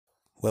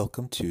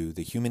Welcome to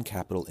the Human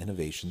Capital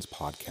Innovations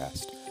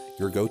Podcast,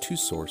 your go-to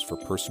source for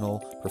personal,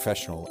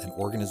 professional, and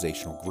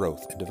organizational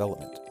growth and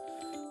development.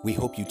 We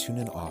hope you tune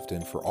in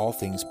often for all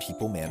things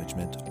people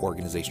management,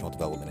 organizational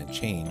development and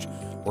change,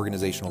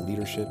 organizational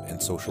leadership,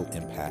 and social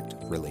impact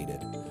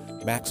related.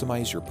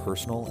 Maximize your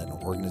personal and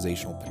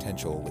organizational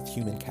potential with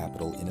Human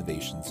Capital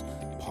Innovations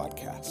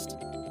Podcast.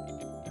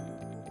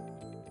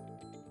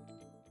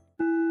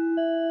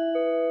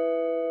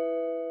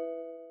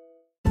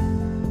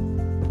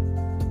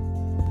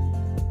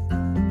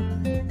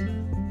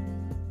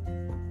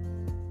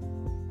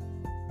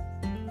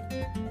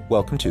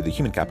 Welcome to the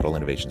Human Capital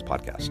Innovations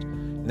Podcast.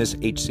 In this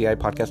HCI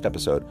podcast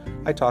episode,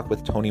 I talk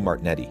with Tony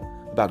Martignetti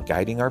about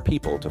guiding our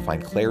people to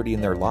find clarity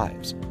in their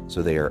lives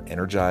so they are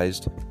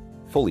energized,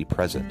 fully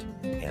present,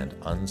 and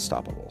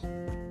unstoppable.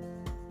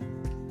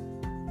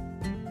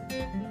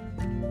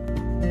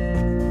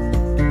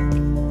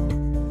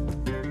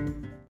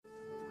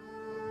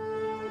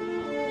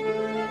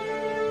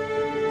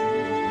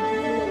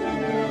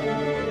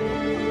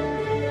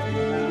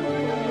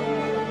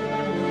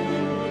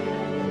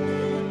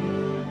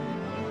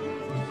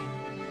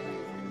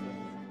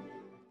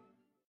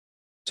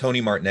 Tony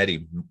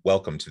Martignetti,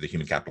 welcome to the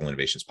Human Capital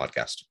Innovations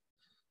Podcast.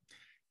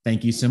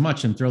 Thank you so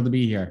much. I'm thrilled to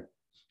be here.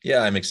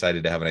 Yeah, I'm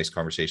excited to have a nice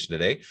conversation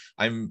today.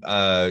 I'm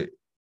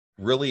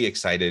really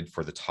excited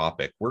for the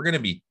topic. We're going to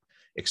be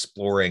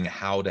exploring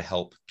how to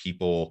help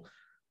people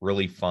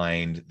really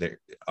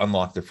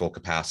unlock their full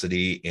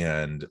capacity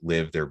and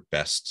live their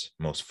best,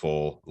 most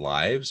full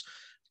lives,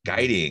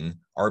 guiding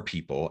our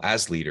people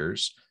as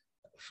leaders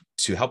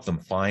to help them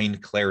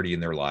find clarity in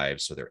their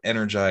lives so they're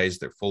energized,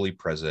 they're fully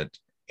present,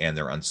 and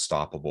they're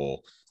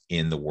unstoppable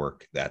in the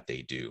work that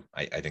they do.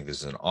 I think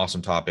this is an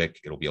awesome topic.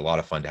 It'll be a lot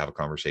of fun to have a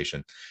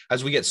conversation.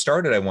 As we get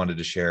started, I wanted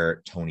to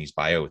share Tony's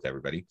bio with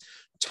everybody.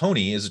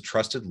 Tony is a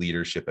trusted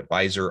leadership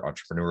advisor,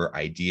 entrepreneur,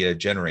 idea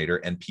generator,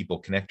 and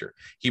people connector.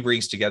 He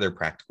brings together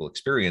practical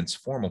experience,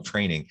 formal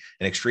training,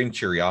 and extreme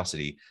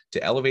curiosity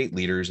to elevate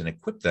leaders and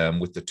equip them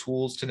with the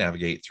tools to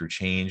navigate through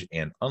change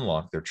and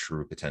unlock their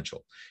true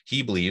potential.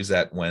 He believes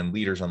that when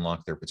leaders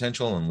unlock their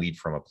potential and lead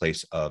from a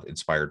place of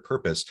inspired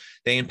purpose,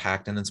 they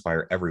impact and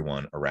inspire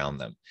everyone around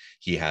them.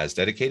 He has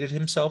dedicated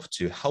himself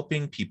to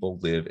helping people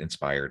live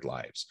inspired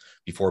lives.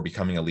 Before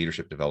becoming a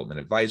leadership development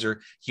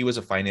advisor, he was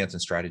a finance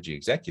and strategy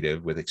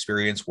executive with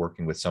experience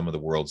working with some of the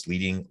world's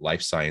leading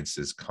life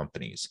sciences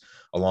companies.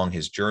 Along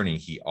his journey,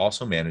 he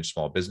also managed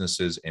small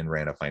businesses and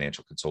ran a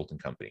financial consulting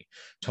company.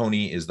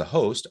 Tony is the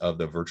host of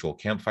the Virtual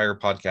Campfire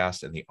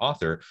podcast and the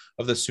author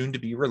of the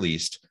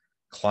soon-to-be-released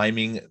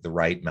Climbing the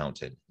Right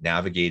Mountain,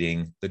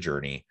 Navigating the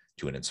Journey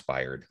to an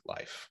Inspired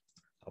Life.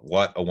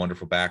 What a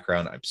wonderful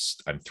background.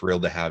 I'm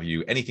thrilled to have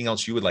you. Anything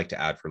else you would like to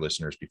add for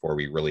listeners before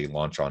we really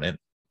launch on in?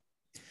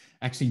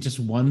 Actually, just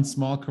one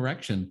small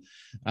correction.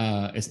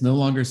 It's no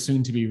longer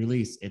soon to be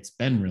released. It's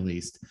been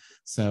released.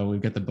 So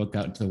we've got the book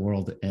out into the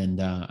world,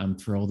 and I'm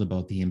thrilled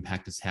about the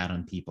impact it's had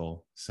on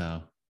people.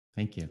 So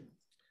thank you.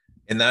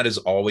 And that is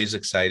always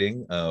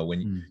exciting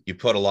when you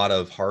put a lot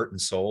of heart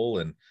and soul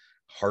and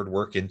hard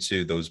work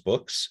into those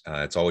books.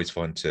 It's always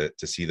fun to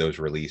see those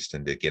released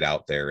and to get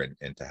out there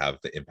and to have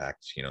the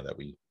impact, that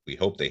we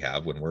hope they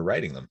have when we're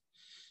writing them.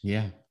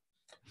 Yeah.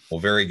 Well,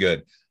 very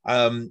good.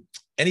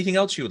 Anything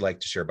else you would like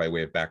to share by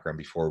way of background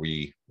before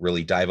we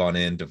really dive on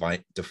in,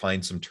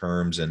 define some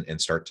terms and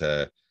start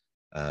to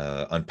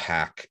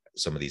unpack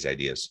some of these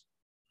ideas?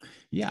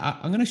 Yeah,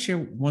 I'm going to share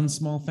one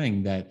small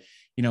thing that,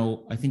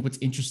 I think what's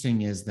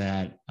interesting is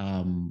that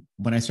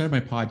when I started my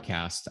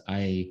podcast,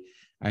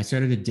 I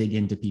started to dig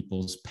into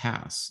people's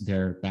past,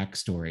 their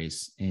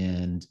backstories,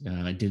 and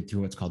I did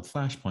through what's called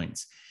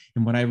flashpoints.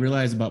 And what I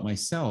realized about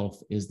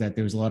myself is that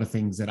there was a lot of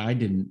things that I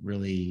didn't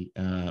really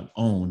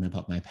own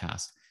about my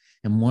past.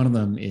 And one of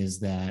them is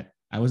that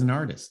I was an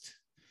artist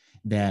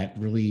that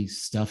really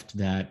stuffed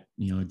that,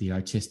 the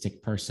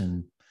artistic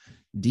person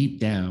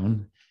deep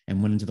down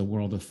and went into the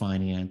world of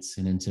finance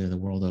and into the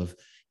world of,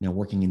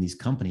 working in these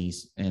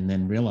companies, and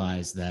then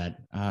realized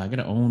that I got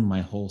to own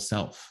my whole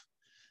self.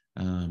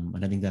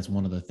 And I think that's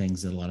one of the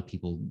things that a lot of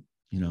people,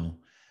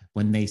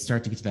 when they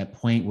start to get to that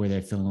point where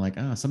they're feeling like,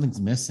 something's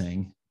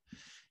missing,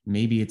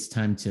 maybe it's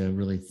time to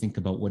really think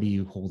about what are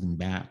you holding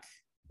back.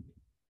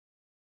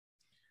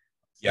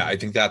 Yeah, I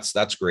think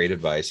that's great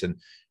advice. And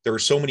there are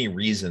so many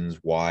reasons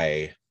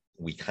why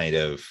we kind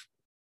of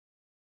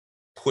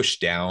push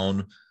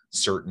down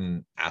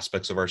certain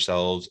aspects of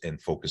ourselves and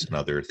focus on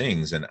other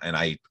things. And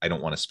I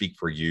don't want to speak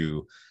for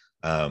you,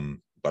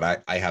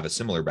 but I have a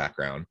similar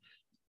background.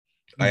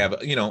 I have,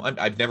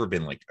 I've never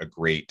been like a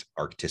great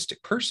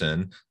artistic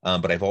person,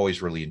 but I've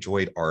always really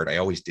enjoyed art. I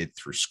always did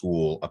through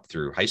school, up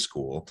through high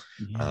school,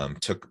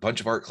 took a bunch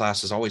of art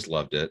classes, always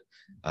loved it.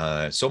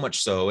 So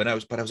much so. And I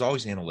was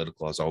always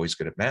analytical. I was always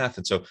good at math.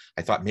 And so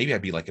I thought maybe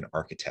I'd be like an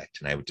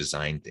architect and I would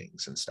design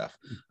things and stuff.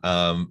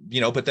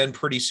 But then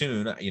pretty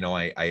soon,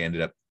 I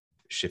ended up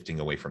shifting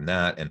away from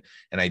that. And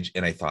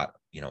I thought,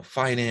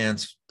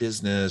 finance,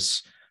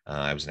 business,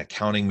 I was an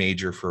accounting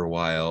major for a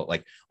while,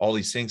 like all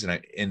these things.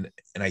 And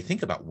I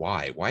think about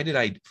why did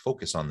I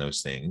focus on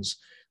those things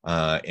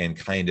and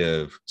kind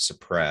of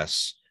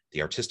suppress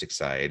the artistic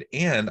side?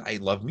 And I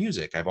love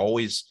music. I've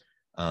always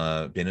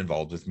been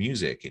involved with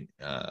music and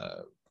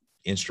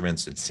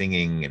instruments and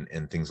singing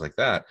and things like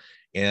that.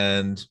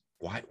 And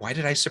why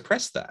did I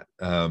suppress that?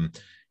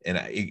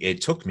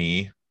 It took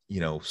me,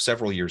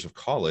 several years of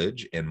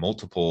college and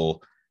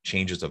multiple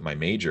changes of my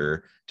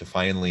major to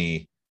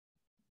finally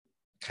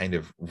kind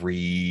of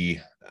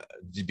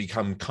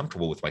become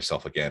comfortable with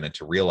myself again, and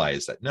to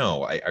realize that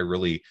no, I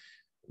really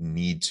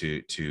need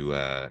to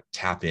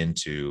tap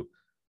into,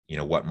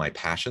 what my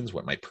passions,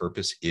 what my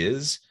purpose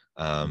is.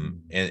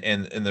 And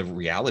the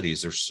reality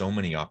is there's so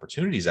many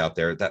opportunities out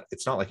there that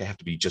it's not like I have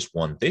to be just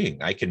one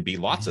thing. I can be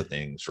lots of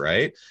things,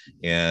 right?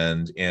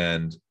 And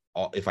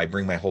if I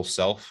bring my whole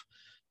self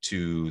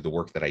to the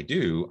work that I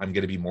do, I'm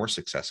going to be more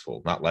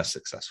successful, not less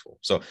successful.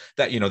 So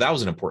that, that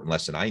was an important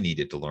lesson I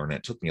needed to learn.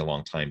 It took me a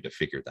long time to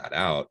figure that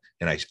out.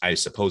 And I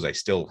suppose I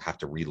still have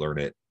to relearn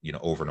it,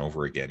 over and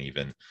over again,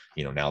 even,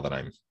 now that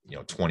I'm,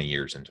 20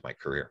 years into my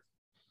career.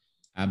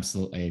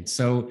 Absolutely. It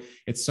so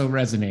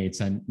resonates.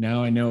 And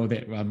now I know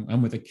that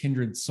I'm with a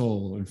kindred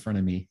soul in front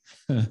of me.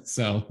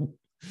 So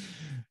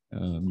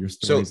your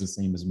story is the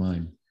same as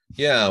mine.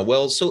 Yeah.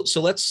 Well, so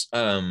let's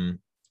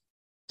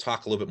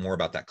talk a little bit more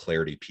about that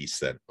clarity piece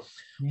then.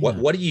 Yeah.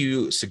 What do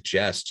you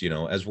suggest,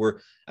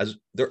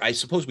 I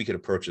suppose we could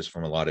approach this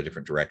from a lot of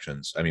different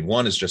directions. I mean,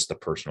 one is just the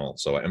personal.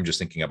 So I'm just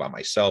thinking about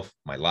myself,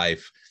 my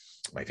life,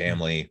 my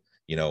family,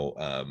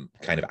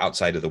 kind of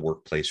outside of the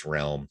workplace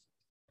realm.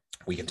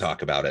 We can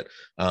talk about it.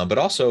 But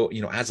also,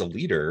 as a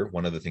leader,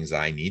 one of the things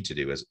that I need to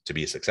do to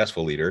be a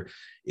successful leader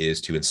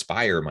is to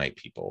inspire my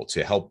people,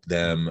 to help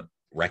them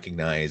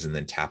recognize and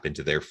then tap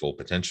into their full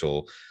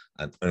potential.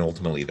 And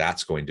ultimately,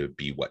 that's going to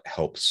be what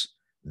helps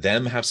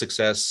them have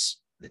success,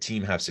 the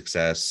team have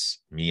success,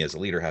 me as a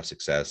leader have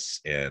success,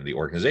 and the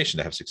organization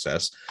to have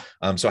success.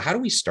 So how do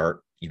we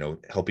start,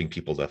 helping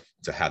people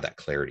to have that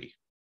clarity?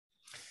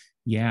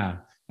 Yeah.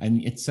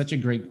 And it's such a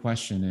great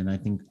question. And I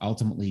think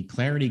ultimately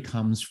clarity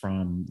comes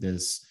from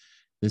this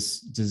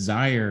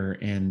desire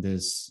and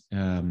this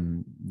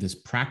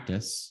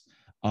practice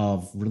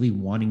of really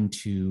wanting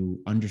to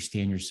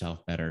understand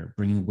yourself better,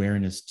 bringing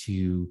awareness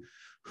to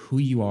who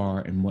you are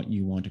and what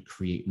you want to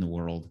create in the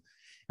world.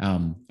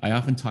 I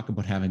often talk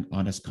about having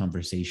honest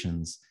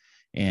conversations,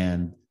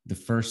 and the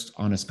first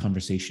honest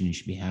conversation you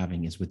should be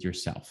having is with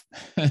yourself.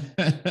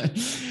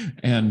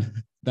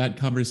 And that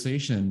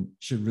conversation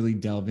should really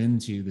delve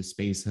into the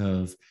space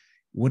of,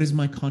 what is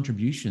my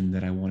contribution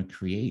that I want to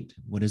create?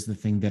 What is the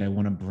thing that I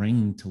want to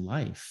bring to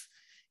life?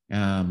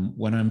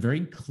 When I'm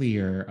very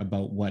clear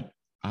about what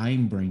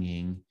I'm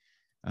bringing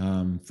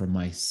for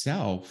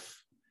myself,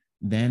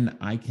 then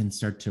I can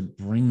start to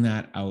bring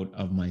that out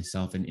of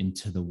myself and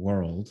into the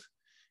world,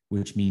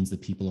 which means the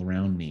people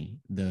around me,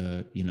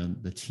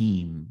 the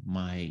team,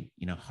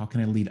 how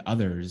can I lead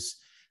others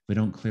if I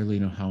don't clearly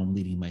know how I'm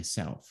leading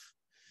myself?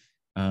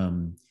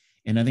 And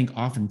I think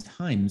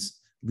oftentimes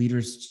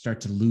leaders start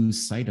to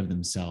lose sight of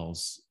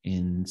themselves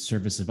in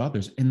service of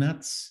others. And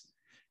that's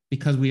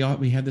because we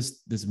have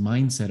this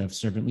mindset of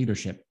servant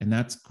leadership, and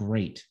that's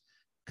great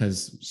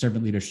because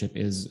servant leadership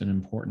is an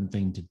important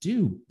thing to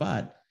do,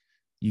 but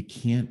you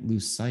can't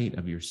lose sight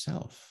of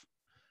yourself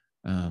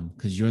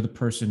because you're the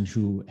person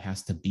who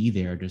has to be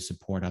there to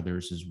support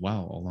others as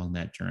well along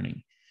that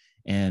journey.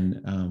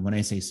 And when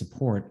I say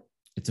support,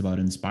 it's about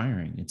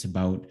inspiring. It's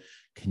about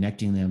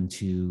connecting them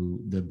to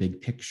the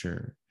big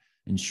picture,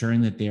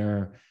 ensuring that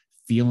they're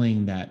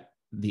feeling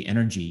the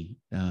energy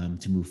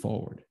to move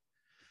forward.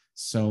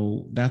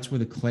 So that's where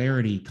the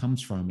clarity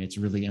comes from. It's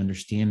really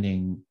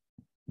understanding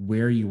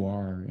where you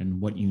are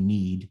and what you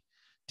need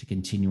to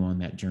continue on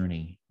that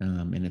journey.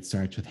 And it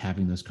starts with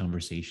having those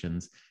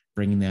conversations,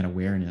 bringing that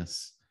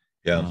awareness,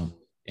 and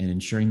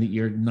ensuring that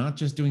you're not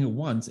just doing it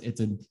once.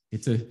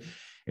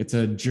 It's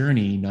a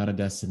journey, not a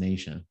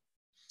destination.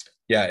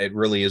 Yeah, it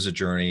really is a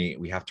journey.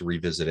 We have to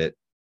revisit it,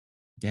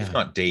 if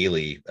not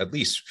daily, at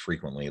least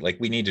frequently. Like,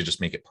 we need to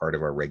just make it part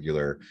of our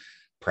regular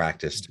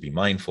practice to be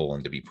mindful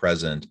and to be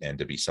present and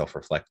to be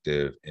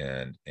self-reflective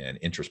and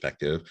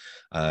introspective.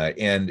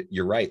 And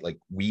you're right, like,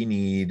 we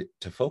need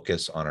to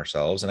focus on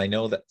ourselves. And I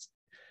know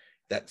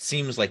that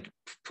seems like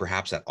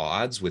perhaps at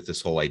odds with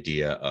this whole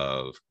idea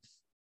of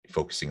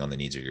focusing on the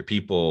needs of your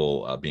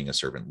people, being a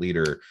servant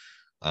leader.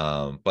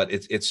 But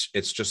it's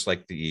just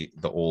like the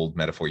old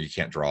metaphor: you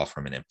can't draw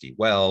from an empty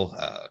well.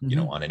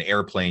 On an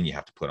airplane, you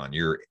have to put on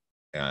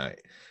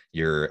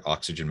your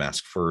oxygen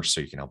mask first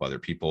so you can help other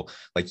people.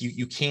 Like,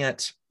 you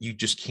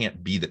just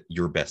can't be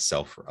your best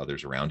self for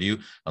others around you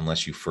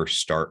unless you first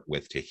start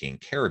with taking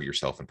care of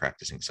yourself and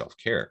practicing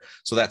self-care.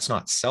 So that's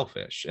not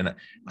selfish. And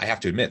I have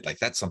to admit, like,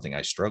 that's something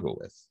I struggle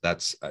with.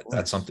 That's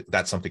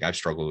something I've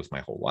struggled with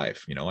my whole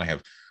life. I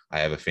have I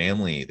have a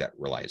family that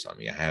relies on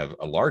me. I have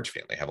a large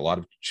family. I have a lot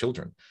of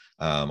children.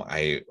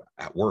 I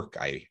at work,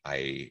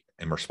 I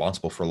am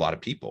responsible for a lot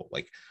of people.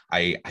 Like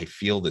I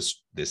feel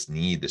this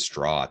need, this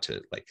draw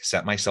to like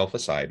set myself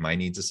aside, my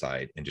needs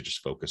aside, and to just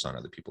focus on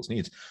other people's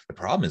needs. The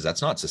problem is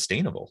that's not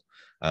sustainable.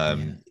 Yeah.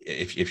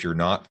 If you're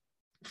not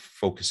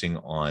focusing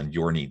on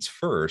your needs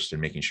first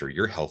and making sure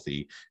you're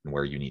healthy and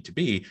where you need to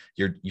be,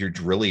 you're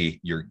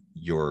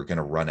going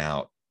to run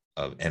out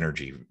of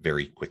energy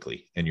very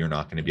quickly, and you're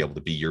not going to be able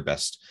to be your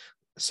best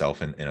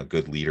self and a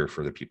good leader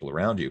for the people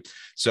around you.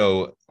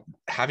 So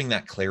having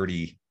that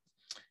clarity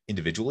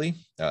individually,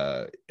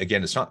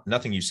 again, it's not,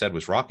 nothing you said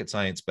was rocket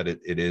science, but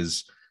it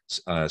is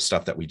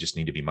stuff that we just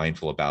need to be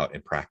mindful about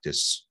and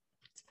practice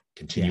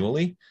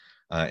continually.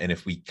 And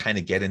if we kind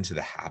of get into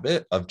the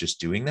habit of just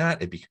doing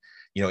that,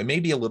 it may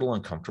be a little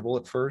uncomfortable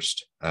at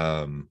first.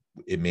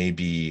 It may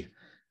be,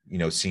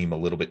 seem a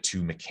little bit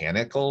too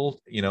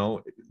mechanical,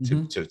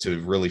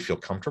 to really feel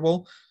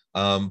comfortable.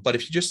 But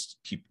if you just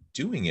keep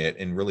doing it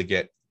and really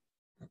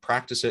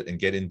practice it and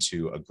get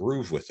into a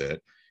groove with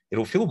it,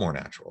 it'll feel more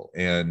natural.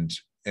 And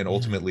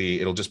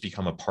ultimately it'll just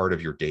become a part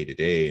of your day to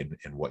day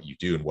and what you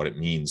do and what it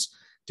means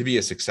to be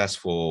a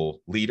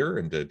successful leader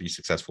and to be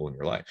successful in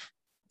your life.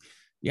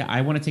 Yeah,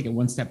 I want to take it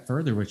one step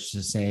further, which is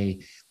to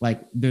say,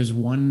 like, there's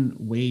one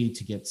way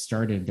to get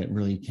started that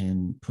really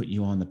can put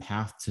you on the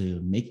path to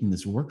making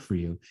this work for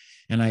you.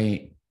 And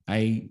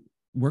I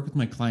work with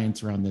my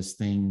clients around this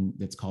thing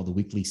that's called the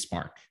weekly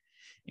spark.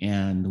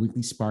 And the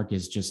weekly spark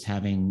is just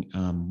having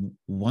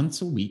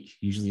once a week,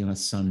 usually on a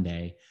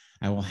Sunday,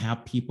 I will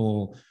have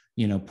people,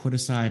 put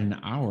aside an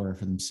hour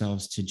for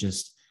themselves to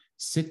just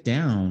sit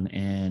down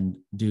and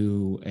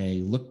do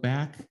a look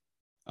back,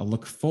 a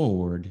look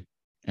forward,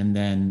 and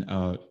then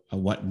a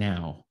what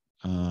now.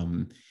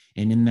 And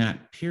in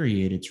that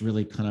period, it's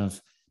really kind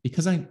of,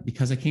 because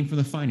I came from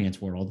the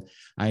finance world,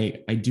 I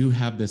do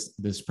have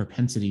this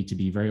propensity to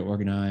be very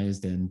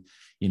organized and,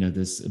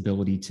 this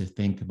ability to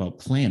think about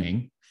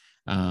planning,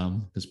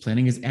 because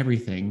planning is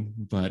everything,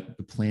 but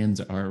the plans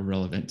are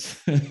irrelevant.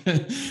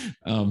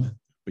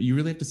 But you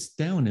really have to sit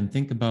down and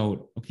think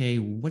about, okay,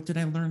 what did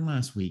I learn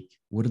last week?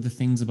 What are the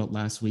things about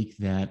last week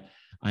that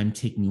I'm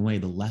taking away,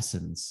 the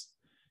lessons?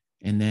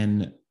 And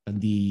then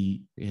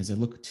as I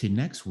look to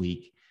next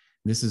week,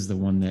 this is the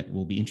one that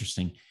will be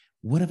interesting.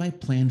 What have I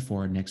planned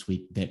for next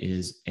week that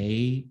is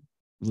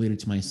related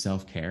to my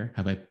self-care?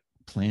 Have I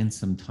planned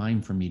some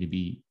time for me to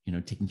be,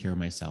 taking care of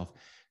myself?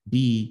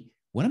 B,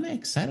 what am I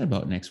excited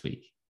about next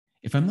week?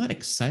 If I'm not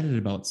excited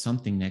about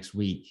something next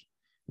week,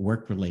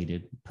 work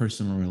related,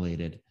 personal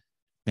related,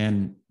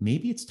 then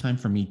maybe it's time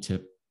for me to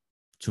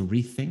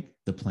rethink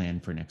the plan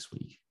for next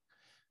week.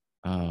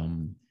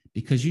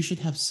 Because you should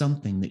have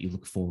something that you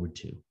look forward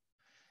to.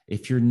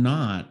 If you're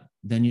not,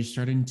 then you're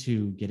starting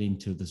to get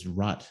into this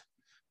rut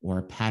or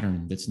a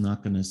pattern that's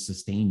not going to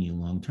sustain you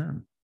long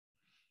term.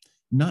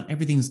 Not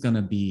everything's going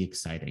to be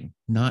exciting.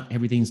 Not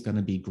everything's going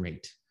to be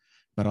great.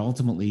 But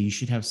ultimately, you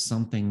should have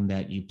something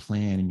that you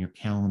plan in your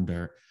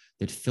calendar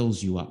that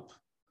fills you up,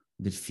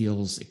 that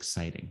feels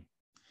exciting.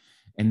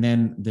 And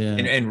then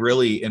and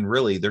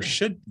really there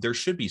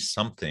should be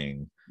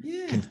something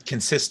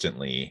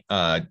consistently,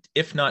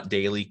 if not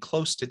daily,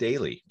 close to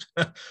daily,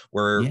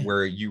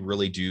 where you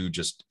really do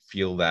just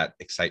feel that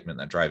excitement,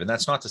 that drive. And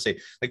that's not to say,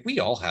 like, we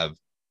all have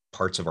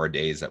parts of our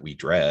days that we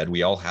dread.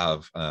 We all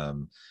have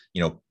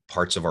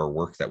parts of our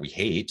work that we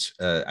hate.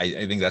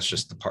 I think that's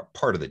just the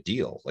part of the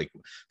deal. Like,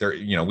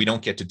 we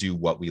don't get to do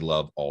what we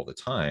love all the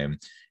time,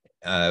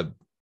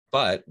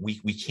 but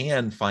we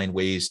can find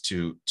ways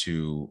to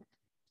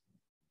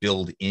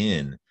build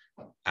in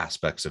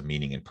aspects of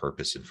meaning and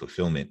purpose and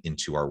fulfillment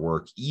into our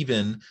work.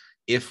 Even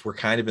if we're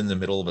kind of in the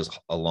middle of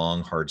a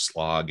long, hard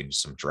slog and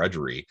some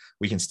drudgery,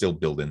 we can still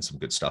build in some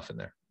good stuff in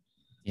there.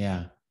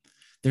 Yeah.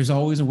 There's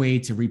always a way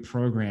to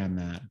reprogram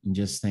that and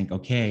just think,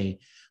 okay,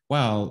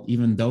 well,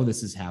 even though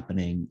this is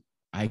happening,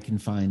 I can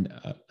find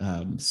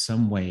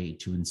some way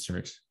to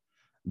insert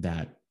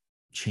that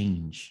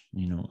change,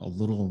 a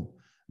little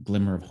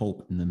glimmer of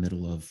hope in the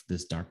middle of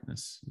this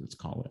darkness, let's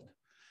call it.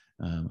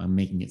 I'm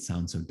making it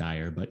sound so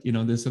dire, but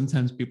there's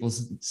sometimes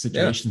people's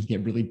situations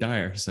get really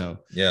dire. So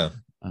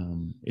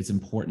it's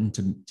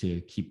important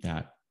to keep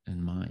that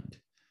in mind.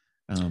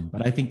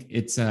 But I think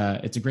it's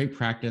a great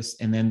practice.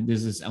 And then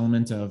there's this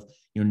element of,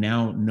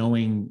 now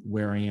knowing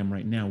where I am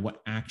right now,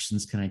 what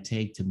actions can I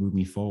take to move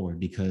me forward?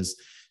 Because,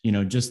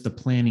 just the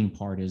planning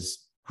part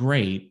is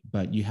great,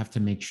 but you have to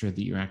make sure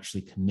that you're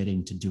actually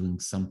committing to doing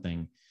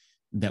something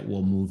that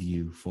will move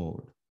you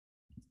forward.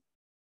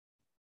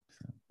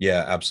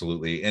 Yeah,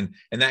 absolutely. And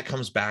that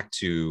comes back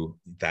to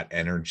that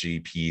energy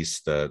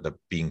piece, the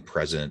being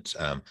present,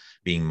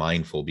 being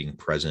mindful, being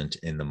present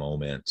in the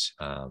moment.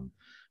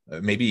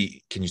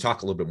 Maybe can you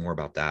talk a little bit more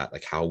about that?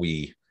 Like how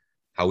we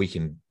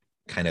can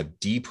kind of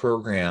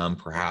deprogram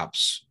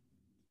perhaps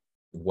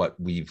what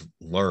we've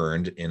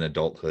learned in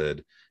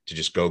adulthood to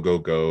just go,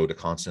 to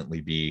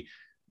constantly be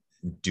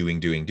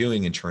doing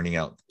and churning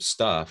out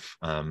stuff.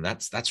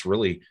 That's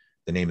really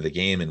the name of the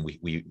game. And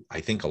I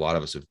think a lot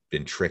of us have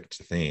been tricked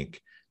to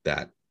think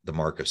that the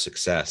mark of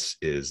success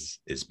is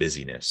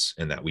busyness,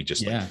 and that we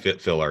just like Yeah.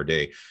 fill our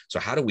day. So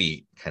how do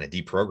we kind of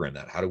deprogram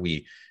that? How do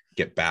we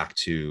get back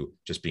to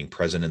just being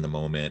present in the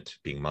moment,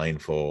 being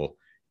mindful,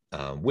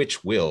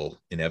 which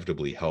will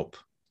inevitably help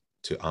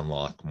to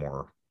unlock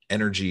more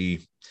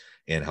energy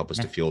and help us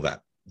to Yeah. feel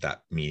that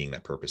meaning,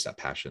 that purpose, that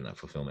passion, that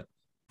fulfillment.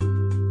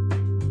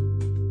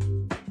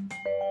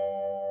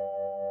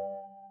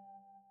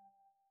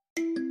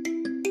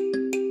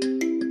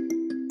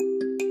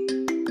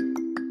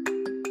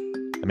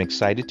 I'm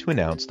excited to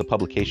announce the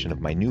publication of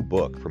my new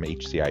book from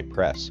HCI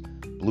Press,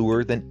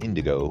 Bluer Than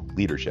Indigo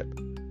Leadership: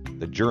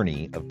 The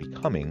Journey of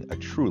Becoming a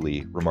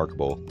Truly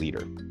Remarkable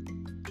Leader.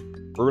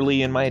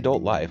 Early in my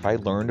adult life, I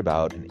learned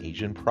about an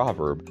Asian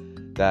proverb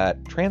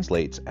that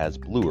translates as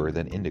bluer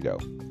than indigo.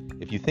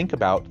 If you think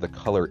about the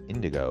color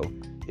indigo,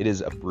 it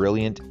is a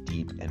brilliant,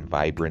 deep, and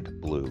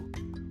vibrant blue,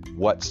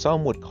 what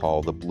some would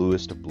call the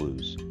bluest of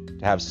blues.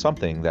 To have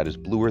something that is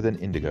bluer than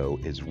indigo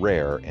is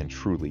rare and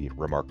truly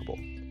remarkable.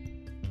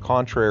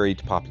 Contrary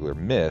to popular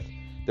myth,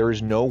 there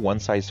is no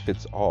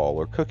one-size-fits-all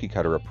or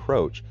cookie-cutter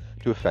approach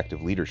to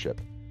effective leadership.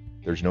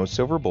 There's no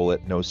silver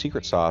bullet, no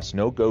secret sauce,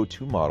 no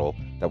go-to model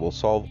that will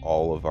solve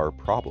all of our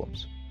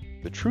problems.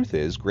 The truth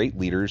is, great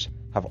leaders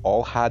have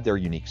all had their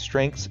unique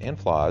strengths and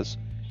flaws,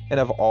 and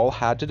have all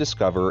had to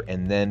discover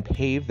and then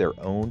pave their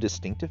own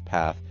distinctive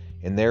path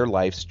in their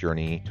life's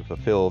journey to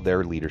fulfill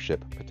their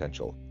leadership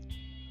potential.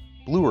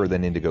 Bluer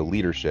Than Indigo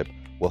Leadership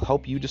will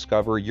help you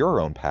discover your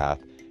own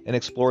path and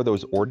explore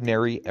those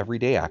ordinary,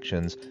 everyday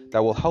actions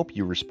that will help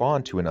you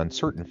respond to an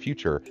uncertain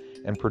future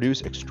and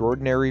produce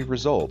extraordinary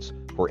results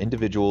for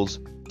individuals,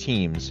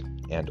 teams,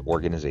 and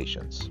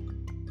organizations.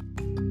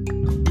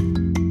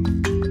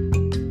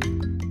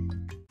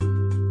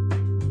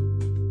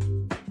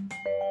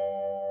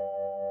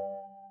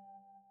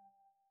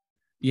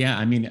 Yeah,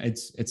 I mean,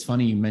 it's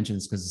funny you mentioned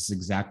this because it's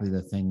exactly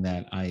the thing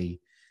that I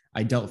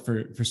dealt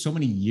for so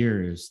many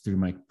years through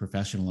my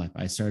professional life.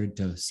 I started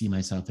to see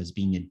myself as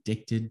being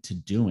addicted to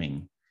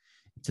doing,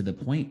 to the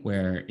point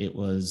where it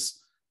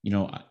was,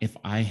 if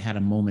I had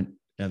a moment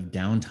of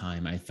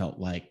downtime, I felt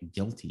like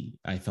guilty.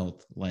 I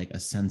felt like a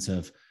sense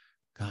of,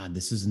 God,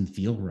 this doesn't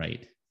feel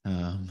right.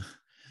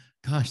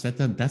 Gosh,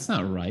 that's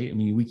not right. I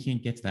mean, we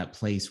can't get to that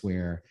place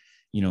where,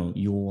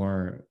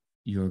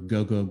 your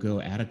go, go, go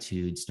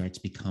attitude starts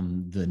to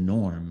become the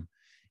norm,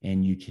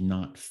 and you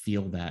cannot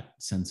feel that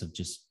sense of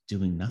just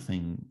doing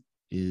nothing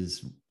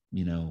is,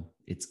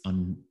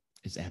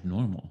 it's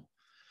abnormal.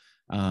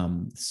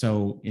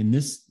 So in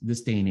this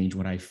day and age,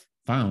 what I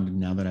found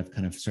now that I've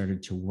kind of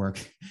started to work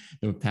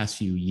the past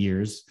few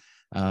years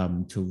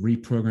to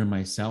reprogram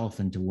myself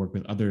and to work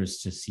with others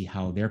to see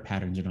how their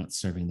patterns are not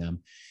serving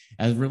them,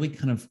 I've really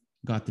kind of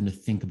got them to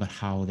think about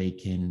how they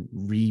can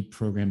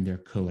reprogram their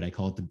code. I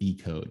call it the B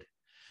code.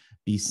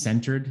 Be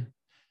centered,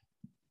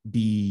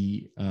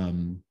 be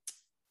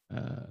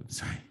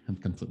sorry, I'm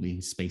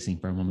completely spacing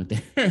for a moment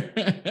there.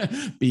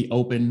 Be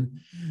open,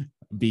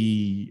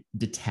 be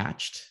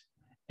detached,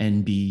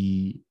 and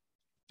be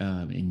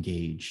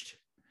engaged.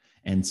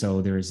 And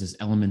so there is this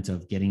element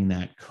of getting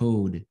that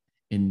code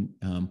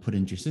put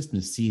into your system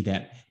to see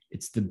that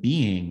it's the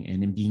being,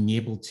 and in being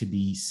able to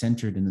be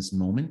centered in this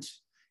moment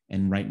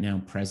and right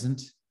now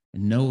present,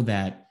 and know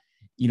that,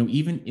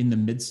 even in the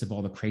midst of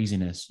all the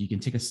craziness, you can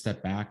take a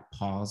step back,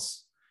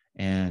 pause,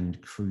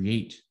 and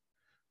create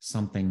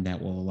something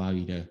that will allow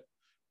you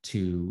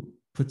to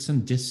put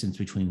some distance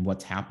between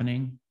what's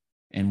happening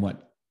and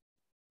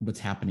what's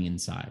happening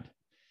inside.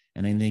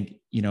 And I think,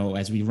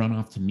 as we run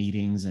off to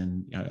meetings,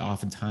 and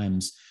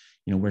oftentimes,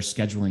 we're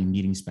scheduling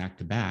meetings back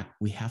to back,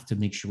 we have to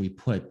make sure we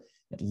put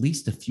at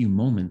least a few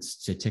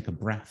moments to take a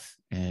breath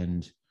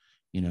and,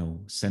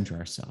 center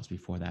ourselves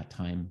before that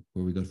time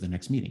where we go to the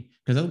next meeting.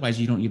 Because otherwise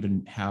you don't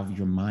even have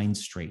your mind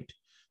straight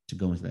to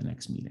go into the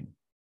next meeting.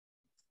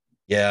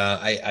 Yeah,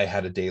 I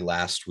had a day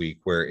last week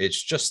where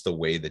it's just the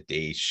way the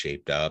day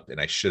shaped up, and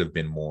I should have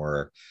been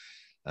more,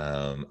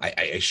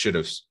 I should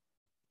have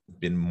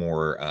been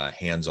more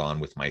hands-on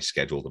with my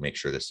schedule to make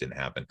sure this didn't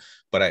happen.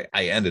 But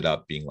I ended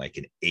up being like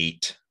an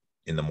 8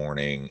 in the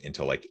morning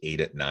until like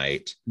 8 at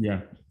night.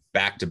 Yeah.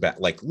 Back to back,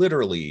 like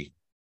literally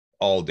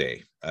all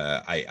day.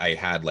 I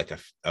had like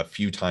a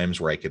few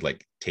times where I could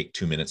like take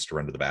 2 minutes to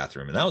run to the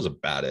bathroom, and that was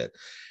about it.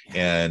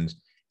 Yeah. And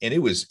it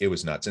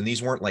was nuts. And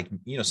these weren't like,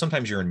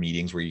 sometimes you're in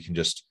meetings where you can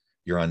just,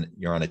 you're on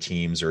a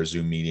Teams or a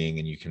Zoom meeting,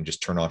 and you can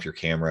just turn off your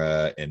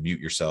camera and mute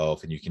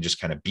yourself, and you can just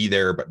kind of be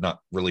there, but not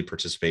really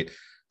participate.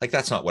 Like,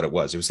 that's not what it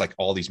was. It was like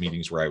all these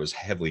meetings where I was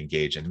heavily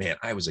engaged, and man,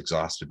 I was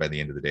exhausted by the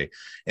end of the day.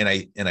 And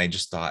I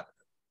just thought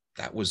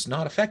that was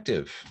not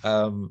effective.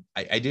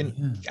 I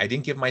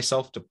didn't give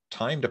myself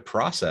time to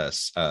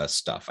process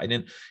stuff. I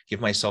didn't give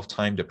myself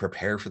time to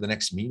prepare for the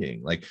next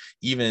meeting. Like,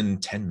 even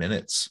 10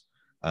 minutes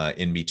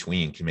in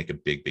between can make a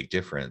big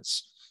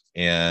difference.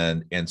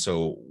 And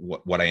so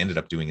what I ended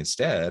up doing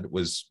instead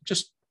was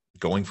just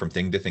going from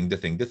thing to thing to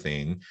thing to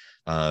thing,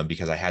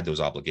 because I had those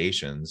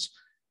obligations,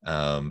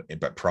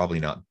 but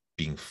probably not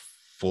being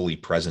fully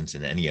present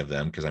in any of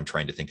them because I'm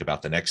trying to think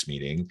about the next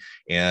meeting,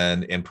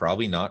 and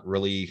probably not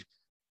really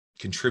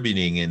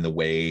contributing in the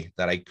way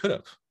that I could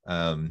have,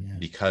 Yeah.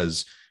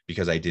 because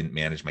I didn't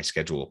manage my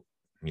schedule,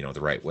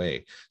 the right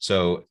way.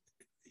 So,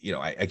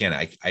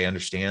 I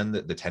understand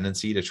the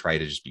tendency to try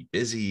to just be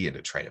busy and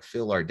to try to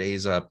fill our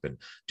days up and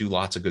do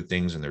lots of good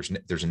things. And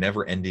there's a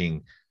never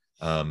ending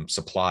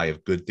supply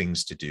of good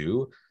things to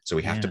do. So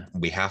we have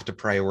to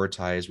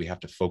prioritize. We have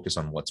to focus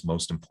on what's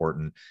most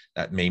important.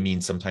 That may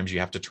mean sometimes you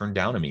have to turn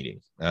down a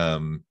meeting,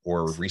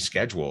 or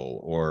reschedule,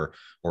 or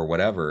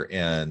whatever.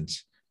 And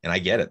I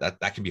get it.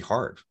 That can be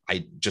hard.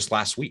 I just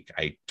last week,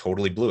 I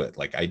totally blew it.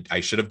 Like I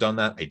should have done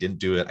that. I didn't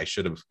do it. I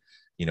should have,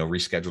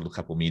 rescheduled a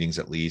couple meetings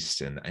at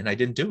least. And I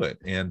didn't do it.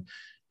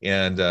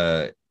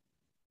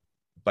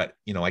 But,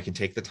 I can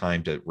take the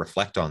time to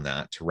reflect on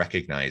that, to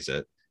recognize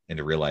it, and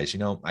to realize,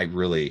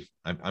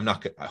 I'm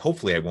not,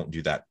 hopefully I won't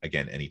do that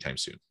again anytime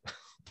soon.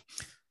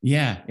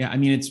 Yeah. I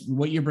mean, it's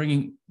what you're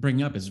bringing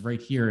up is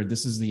right here.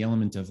 This is the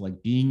element of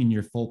like being in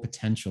your full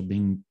potential,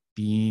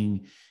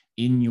 being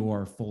in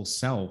your full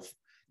self.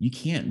 You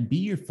can't be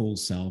your full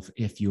self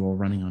if you're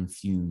running on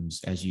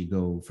fumes as you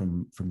go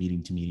from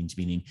meeting to meeting to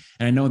meeting.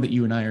 And I know that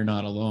you and I are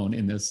not alone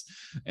in this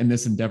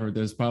endeavor.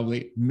 There's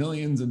probably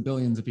millions and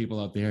billions of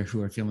people out there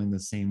who are feeling the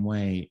same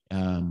way.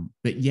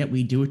 But yet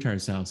we do it to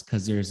ourselves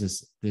because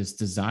there's this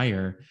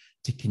desire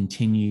to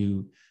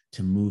continue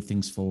to move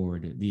things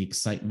forward, the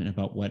excitement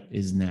about what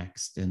is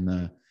next, and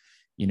the,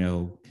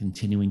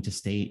 continuing to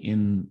stay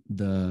in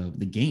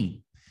the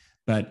game.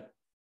 But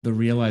the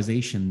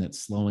realization that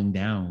slowing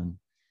down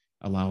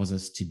allows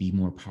us to be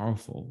more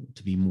powerful,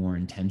 to be more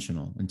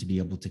intentional, and to be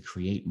able to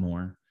create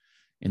more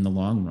in the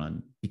long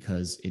run,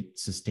 because it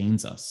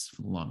sustains us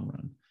for the long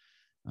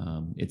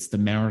run. It's the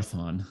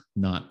marathon,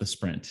 not the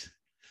sprint.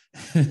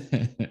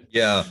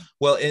 Yeah.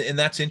 Well, and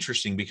that's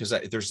interesting because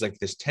there's like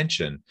this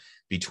tension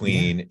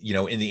between,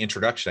 in the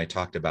introduction, I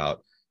talked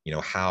about,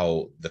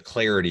 how the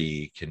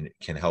clarity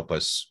can help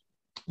us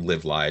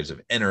live lives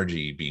of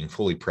energy, being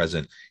fully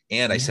present.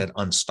 And I said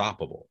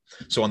unstoppable.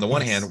 So on the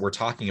one hand, we're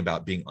talking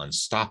about being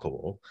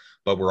unstoppable,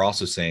 but we're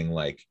also saying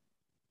like,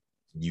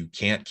 you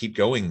can't keep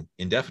going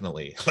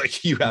indefinitely.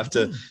 Like you have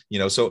to,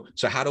 so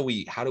how do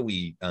we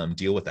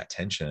deal with that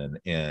tension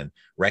and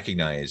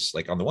recognize,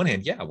 like, on the one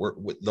hand,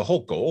 the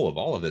whole goal of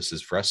all of this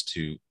is for us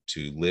to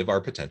live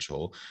our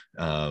potential,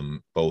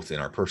 both in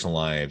our personal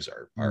lives,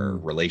 our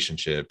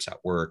relationships at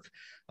work.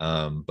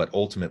 But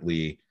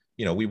ultimately,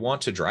 we want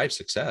to drive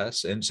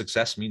success, and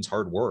success means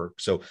hard work.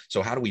 So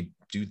how do we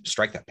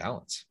strike that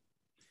balance?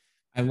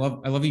 I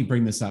love you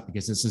bring this up,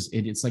 because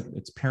it's like,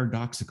 it's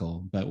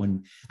paradoxical. But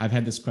when I've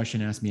had this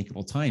question asked me a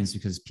couple of times,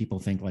 because people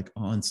think like,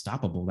 oh,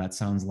 unstoppable, that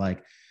sounds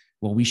like,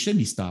 well, we should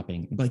be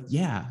stopping. But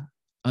yeah,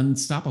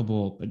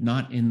 unstoppable, but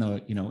not in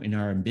the, in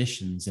our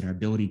ambitions and our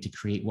ability to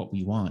create what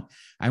we want.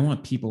 I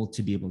want people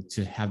to be able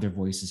to have their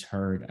voices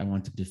heard. I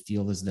want them to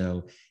feel as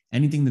though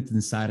anything that's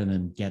inside of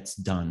them gets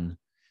done,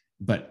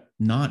 but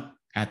not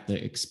at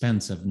the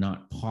expense of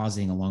not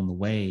pausing along the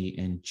way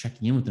and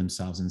checking in with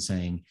themselves and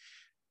saying,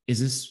 is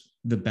this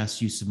the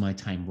best use of my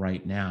time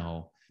right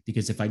now?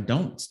 Because if I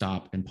don't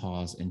stop and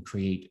pause and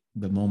create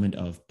the moment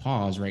of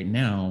pause right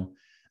now,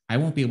 I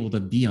won't be able to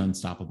be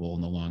unstoppable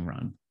in the long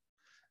run.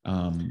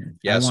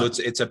 So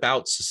it's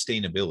about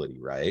sustainability,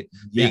 right?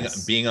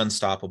 Yes. Being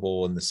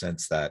unstoppable in the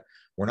sense that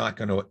we're not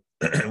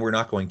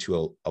going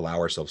to allow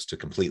ourselves to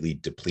completely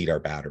deplete our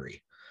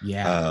battery.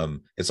 Yeah.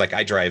 It's like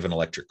I drive an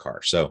electric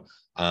car. So,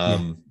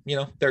 the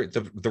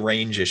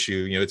range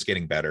issue, it's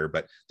getting better,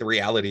 but the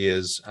reality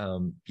is,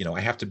 I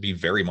have to be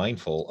very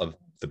mindful of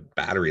the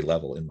battery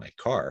level in my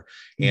car.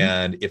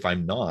 And if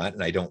I'm not,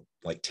 and I don't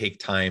like take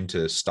time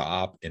to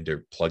stop and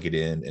to plug it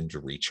in and to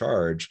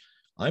recharge,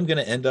 I'm going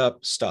to end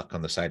up stuck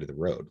on the side of the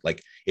road.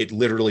 Like it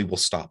literally will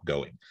stop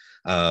going.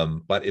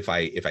 But if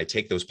I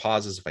take those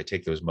pauses, if I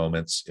take those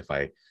moments, if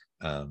I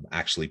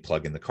actually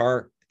plug in the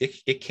car,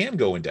 it can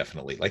go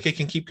indefinitely. Like it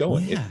can keep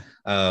going.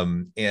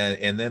 And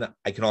then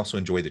I can also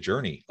enjoy the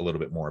journey a little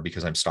bit more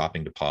because I'm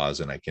stopping to pause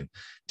and I can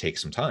take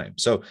some time.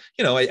 So,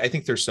 I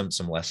think there's some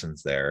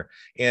lessons there,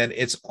 and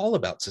it's all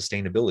about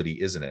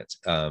sustainability, isn't it?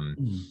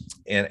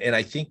 And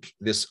I think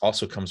this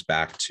also comes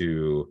back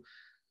to,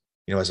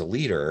 as a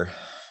leader,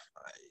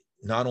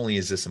 not only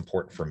is this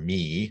important for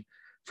me,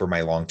 for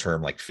my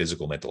long-term, like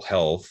physical, mental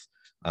health,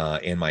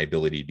 and my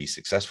ability to be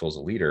successful as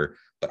a leader,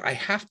 but I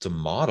have to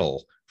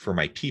model for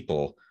my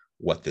people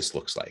what this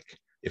looks like.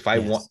 If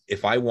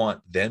I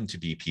want them to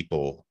be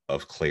people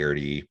of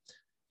clarity,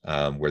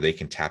 where they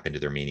can tap into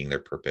their meaning, their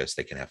purpose,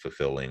 they can have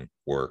fulfilling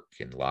work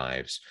and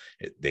lives,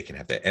 they can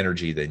have the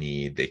energy they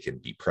need, they can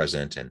be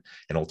present and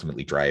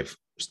ultimately drive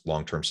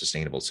long-term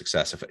sustainable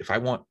success. If I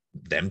want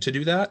them to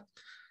do that,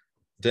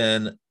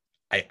 then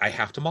I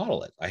have to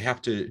model it. I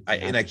have to,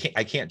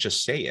 I can't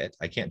just say it.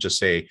 I can't just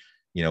say,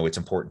 it's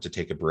important to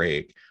take a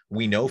break.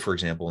 We know, for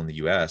example, in the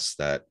US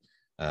that,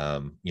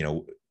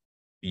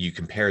 you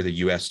compare the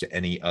US to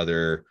any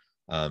other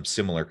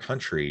similar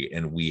country,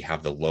 and we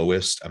have the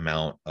lowest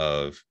amount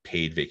of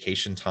paid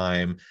vacation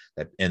time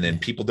and then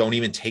people don't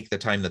even take the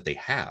time that they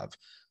have.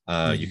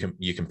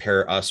 You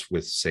compare us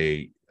with,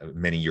 say,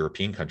 many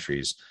European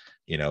countries,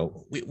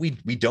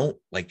 we don't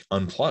like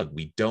unplug,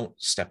 we don't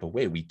step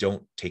away, we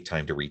don't take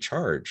time to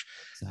recharge.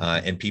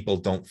 Exactly. And people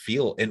don't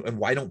feel, and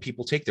why don't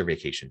people take their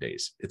vacation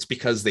days? It's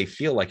because they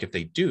feel like if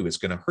they do, it's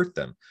going to hurt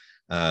them,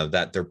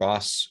 that their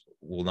boss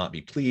will not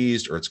be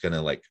pleased, or it's going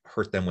to like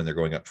hurt them when they're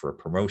going up for a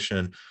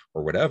promotion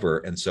or whatever.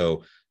 And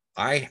so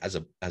I, as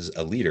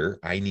a leader,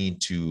 I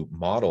need to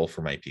model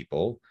for my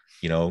people,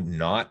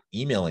 not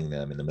emailing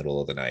them in the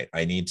middle of the night.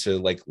 I need to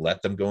like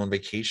let them go on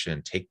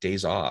vacation, take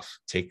days off,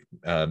 take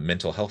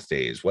mental health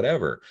days,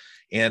 whatever.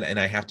 And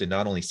I have to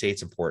not only say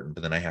it's important,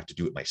 but then I have to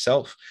do it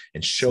myself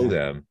and show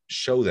them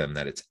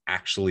that it's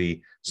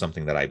actually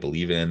something that I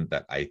believe in,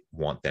 that I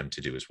want them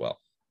to do as well.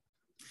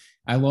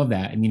 I love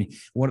that. I mean,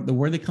 what the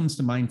word that comes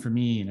to mind for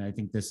me, and I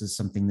think this is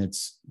something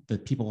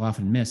that people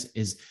often miss,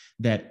 is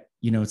that,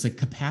 it's like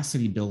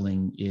capacity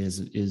building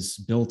is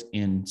built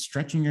in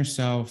stretching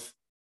yourself,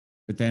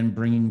 but then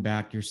bringing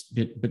back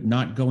but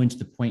not going to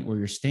the point where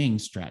you're staying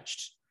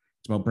stretched.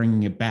 It's about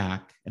bringing it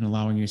back and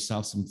allowing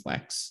yourself some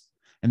flex,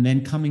 and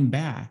then coming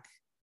back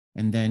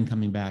and then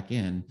coming back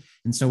in.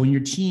 And so when your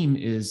team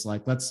is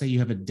like, let's say you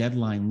have a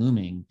deadline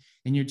looming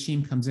and your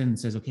team comes in and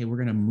says, okay, we're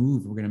going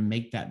to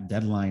make that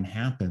deadline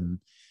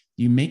happen.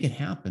 You make it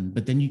happen,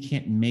 but then you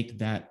can't make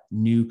that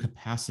new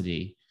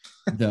capacity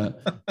the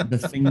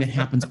thing that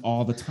happens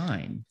all the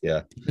time.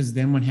 Yeah. Because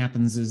then what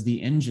happens is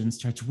the engine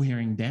starts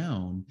wearing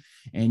down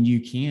and you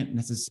can't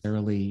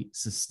necessarily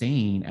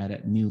sustain at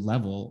a new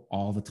level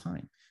all the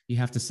time. You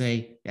have to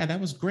say, yeah, that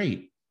was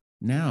great.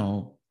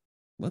 Now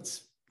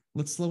let's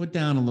slow it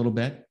down a little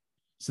bit,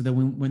 so that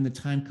when the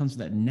time comes for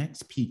that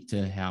next peak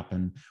to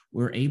happen,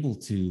 we're able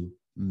to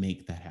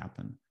make that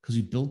happen, because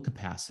we build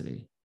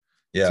capacity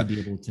to be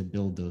able to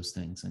build those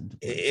things. And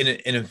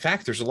in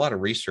fact, there's a lot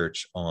of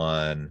research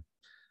on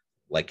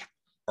like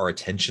our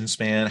attention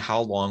span,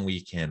 how long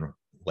we can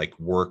like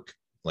work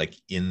like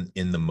in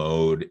the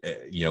mode,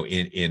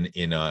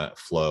 in a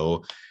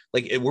flow.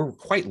 Like we're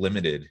quite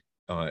limited.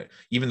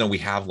 Even though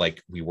we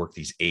work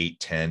these 8,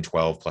 10,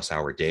 12 plus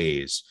hour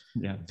days,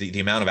 the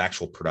amount of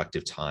actual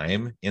productive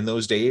time in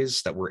those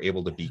days that we're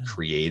able to be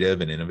creative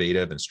and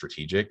innovative and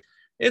strategic,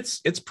 it's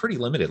pretty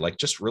limited. Like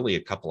just really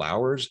a couple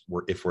hours,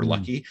 if we're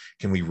lucky,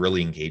 can we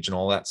really engage in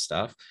all that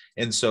stuff.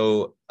 And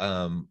so,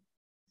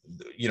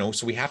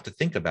 so we have to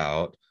think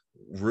about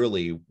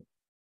really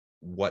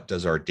what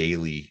does our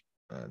daily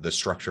the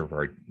structure of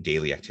our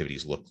daily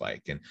activities look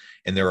like, and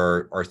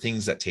there are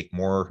things that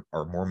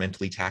are more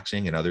mentally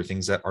taxing, and other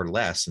things that are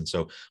less. And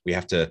so we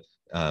have to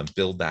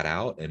build that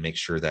out and make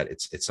sure that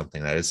it's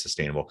something that is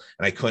sustainable.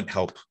 And I couldn't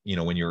help,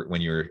 when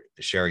you're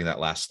sharing that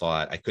last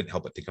thought, I couldn't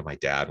help but think of my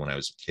dad when I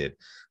was a kid.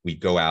 We'd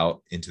go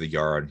out into the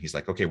yard and he's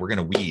like, okay, we're going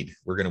to weed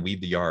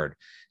the yard.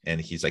 And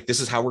he's like,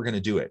 this is how we're going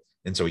to do it.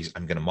 And so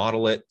I'm going to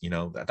model it,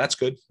 that's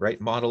good, right?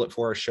 Model it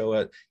for us, show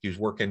it. He was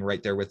working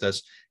right there with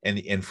us.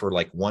 And for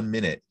like 1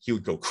 minute, he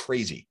would go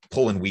crazy,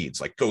 pulling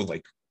weeds,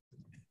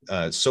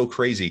 so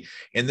crazy.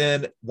 And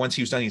then once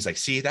he was done, he's like,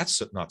 see, that's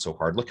not so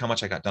hard. Look how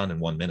much I got done in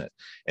 1 minute.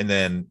 And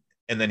then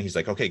he's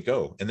like, okay,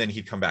 go. And then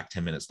he'd come back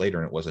 10 minutes later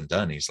and it wasn't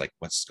done. He's like,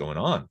 what's going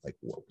on? Like,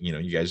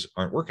 you guys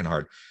aren't working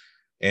hard.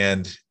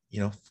 And,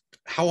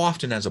 how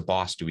often as a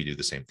boss do we do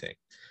the same thing?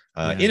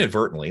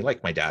 Inadvertently,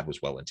 like my dad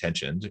was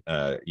well-intentioned,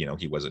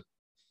 he wasn't,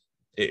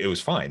 it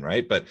was fine.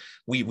 Right. But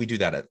we do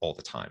that all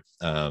the time.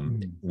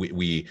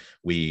 We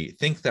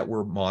think that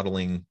we're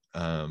modeling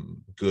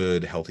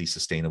good, healthy,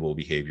 sustainable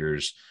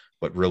behaviors,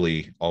 but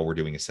really all we're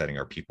doing is setting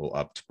our people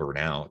up to burn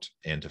out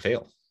and to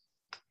fail.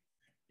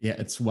 Yeah,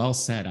 it's well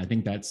said. I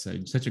think that's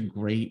such a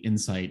great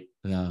insight.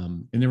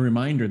 And the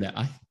reminder that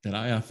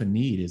I often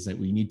need is that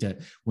we need to,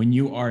 when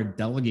you are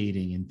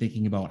delegating and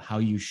thinking about how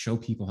you show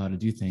people how to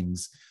do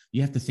things,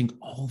 you have to think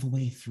all the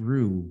way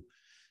through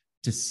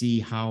to see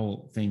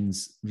how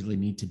things really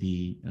need to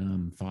be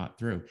thought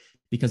through.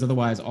 Because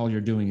otherwise, all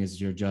you're doing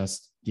is you're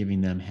just giving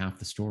them half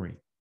the story.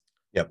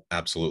 Yep,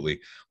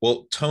 absolutely.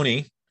 Well,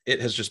 Tony, it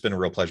has just been a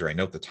real pleasure. I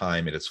note the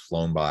time, it has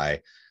flown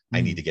by. I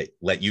need to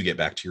let you get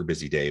back to your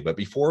busy day. But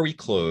before we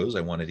close,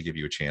 I wanted to give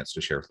you a chance to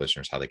share with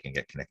listeners how they can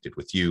get connected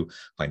with you,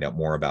 find out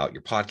more about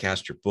your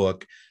podcast, your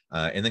book,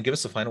 and then give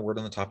us the final word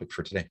on the topic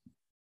for today.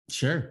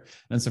 Sure.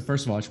 And so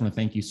first of all, I just want to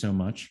thank you so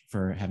much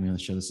for having me on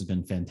the show. This has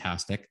been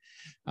fantastic.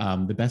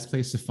 The best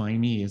place to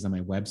find me is on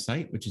my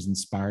website, which is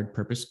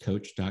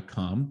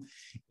inspiredpurposecoach.com.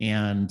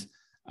 And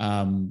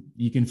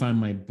you can find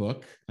my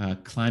book,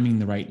 Climbing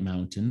the Right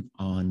Mountain,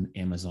 on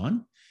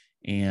Amazon.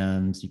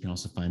 And you can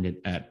also find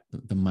it at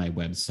my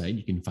website.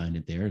 You can find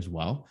it there as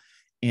well.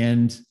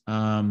 And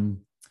I'm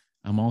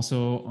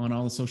also on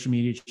all the social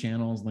media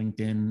channels,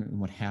 LinkedIn and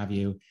what have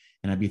you.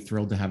 And I'd be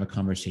thrilled to have a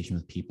conversation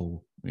with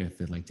people if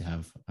they'd like to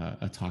have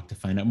a talk to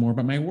find out more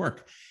about my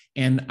work.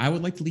 And I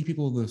would like to leave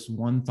people with this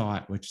one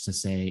thought, which is to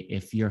say,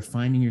 if you're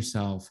finding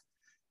yourself,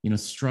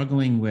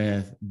 struggling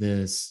with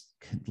this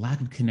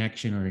lack of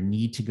connection or a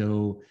need to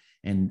go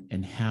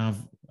and have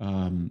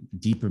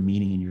deeper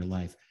meaning in your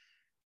life,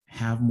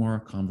 have more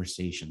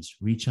conversations,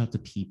 reach out to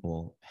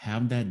people,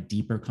 have that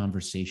deeper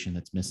conversation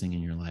that's missing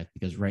in your life,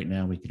 because right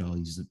now we could all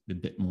use a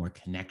bit more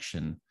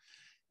connection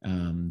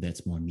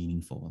that's more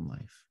meaningful in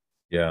life.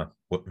 Yeah,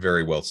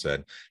 very well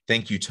said.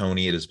 Thank you,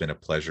 Tony. It has been a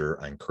pleasure.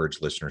 I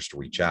encourage listeners to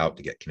reach out,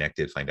 to get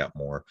connected, find out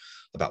more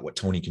about what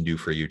Tony can do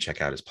for you.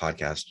 Check out his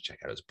podcast, check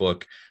out his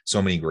book.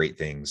 So many great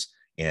things.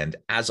 And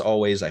as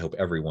always, I hope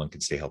everyone can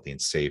stay healthy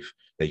and safe,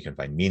 that you can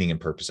find meaning and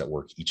purpose at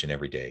work each and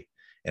every day.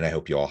 And I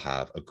hope you all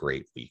have a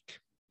great week.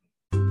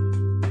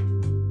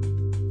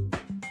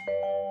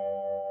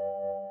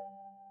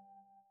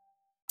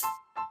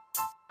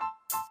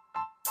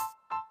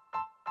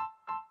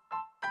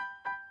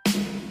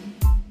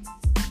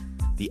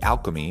 The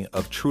alchemy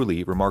of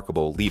truly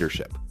remarkable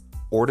leadership.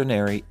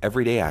 Ordinary,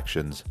 everyday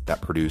actions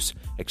that produce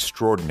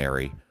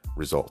extraordinary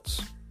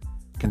results.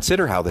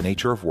 Consider how the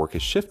nature of work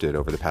has shifted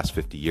over the past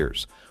 50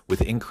 years.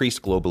 With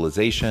increased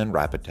globalization,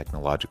 rapid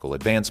technological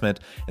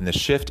advancement, and the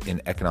shift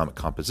in economic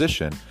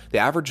composition, the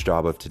average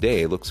job of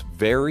today looks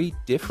very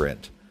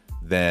different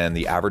than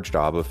the average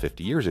job of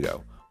 50 years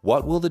ago.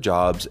 What will the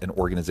jobs and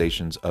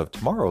organizations of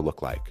tomorrow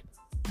look like?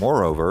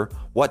 Moreover,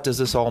 what does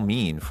this all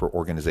mean for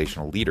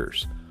organizational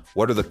leaders?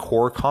 What are the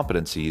core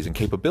competencies and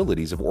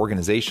capabilities of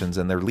organizations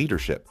and their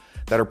leadership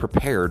that are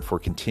prepared for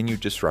continued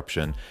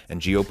disruption and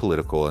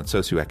geopolitical and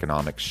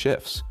socioeconomic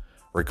shifts?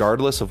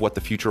 Regardless of what the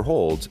future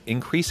holds,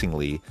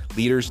 increasingly,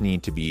 leaders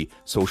need to be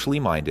socially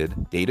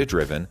minded,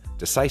 data-driven,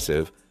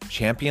 decisive,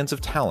 champions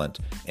of talent,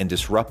 and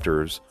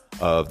disruptors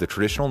of the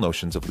traditional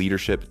notions of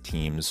leadership,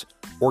 teams,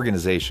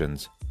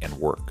 organizations, and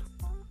work.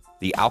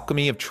 The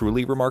alchemy of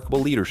truly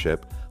remarkable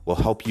leadership will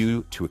help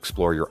you to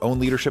explore your own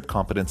leadership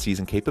competencies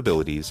and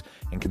capabilities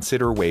and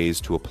consider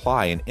ways to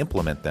apply and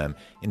implement them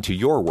into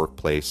your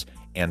workplace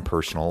and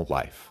personal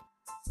life.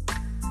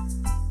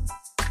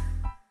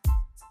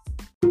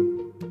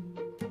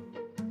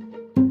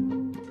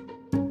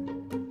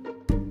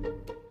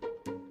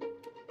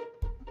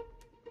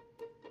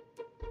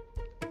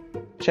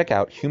 Check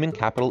out Human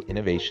Capital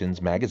Innovations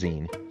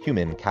magazine,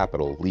 Human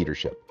Capital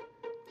Leadership.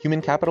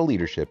 Human Capital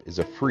Leadership is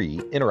a free,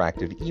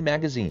 interactive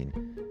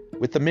e-magazine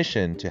with the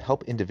mission to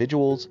help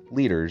individuals,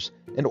 leaders,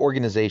 and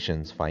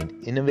organizations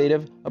find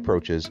innovative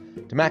approaches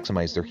to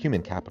maximize their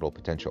human capital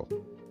potential.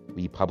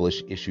 We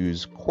publish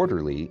issues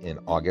quarterly in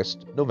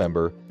August,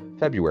 November,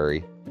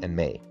 February, and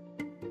May.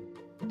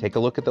 Take a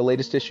look at the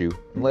latest issue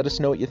and let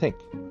us know what you think.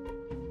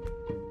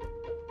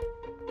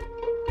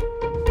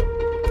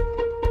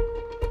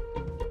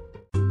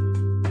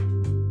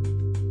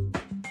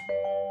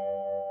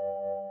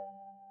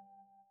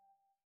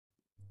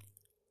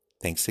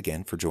 Thanks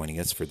again for joining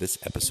us for this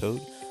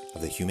episode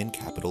of the Human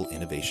Capital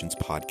Innovations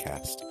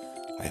Podcast.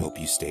 I hope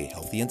you stay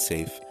healthy and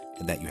safe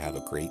and that you have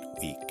a great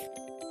week.